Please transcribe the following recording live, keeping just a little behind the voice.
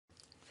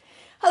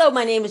Hello,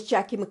 my name is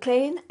Jackie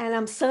McLean, and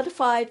I'm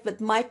certified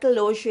with Michael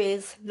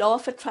Logier's Law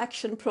of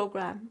Attraction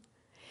program.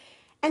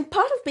 And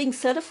part of being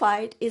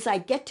certified is I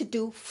get to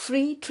do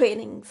free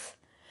trainings.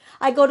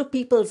 I go to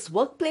people's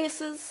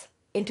workplaces,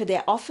 into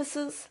their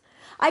offices.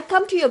 I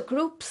come to your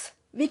groups.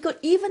 We could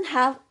even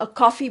have a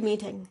coffee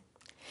meeting.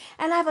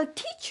 And I will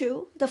teach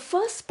you the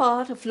first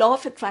part of Law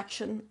of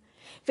Attraction,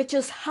 which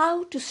is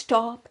how to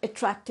stop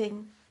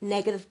attracting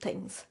negative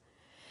things.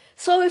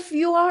 So if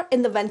you are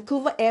in the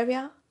Vancouver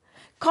area,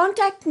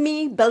 contact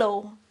me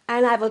below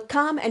and I will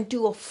come and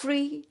do a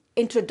free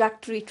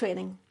introductory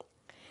training.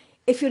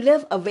 If you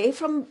live away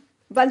from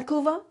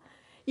Vancouver,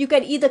 you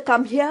can either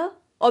come here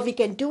or we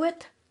can do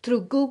it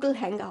through Google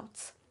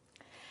Hangouts.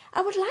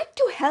 I would like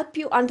to help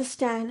you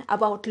understand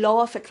about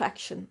law of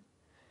attraction,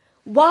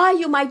 why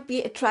you might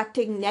be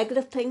attracting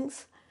negative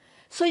things,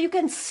 so you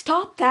can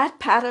stop that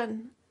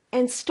pattern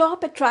and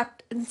start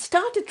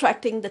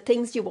attracting the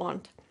things you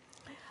want.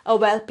 A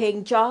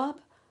well-paying job,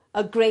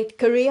 a great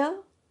career,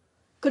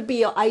 could be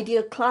your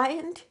ideal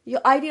client, your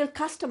ideal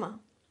customer.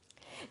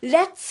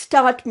 Let's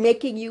start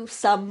making you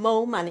some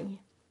more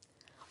money.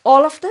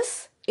 All of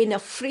this in a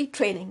free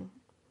training.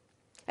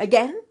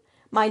 Again,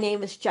 my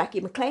name is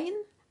Jackie McLean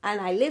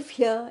and I live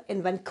here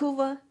in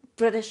Vancouver,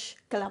 British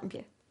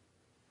Columbia.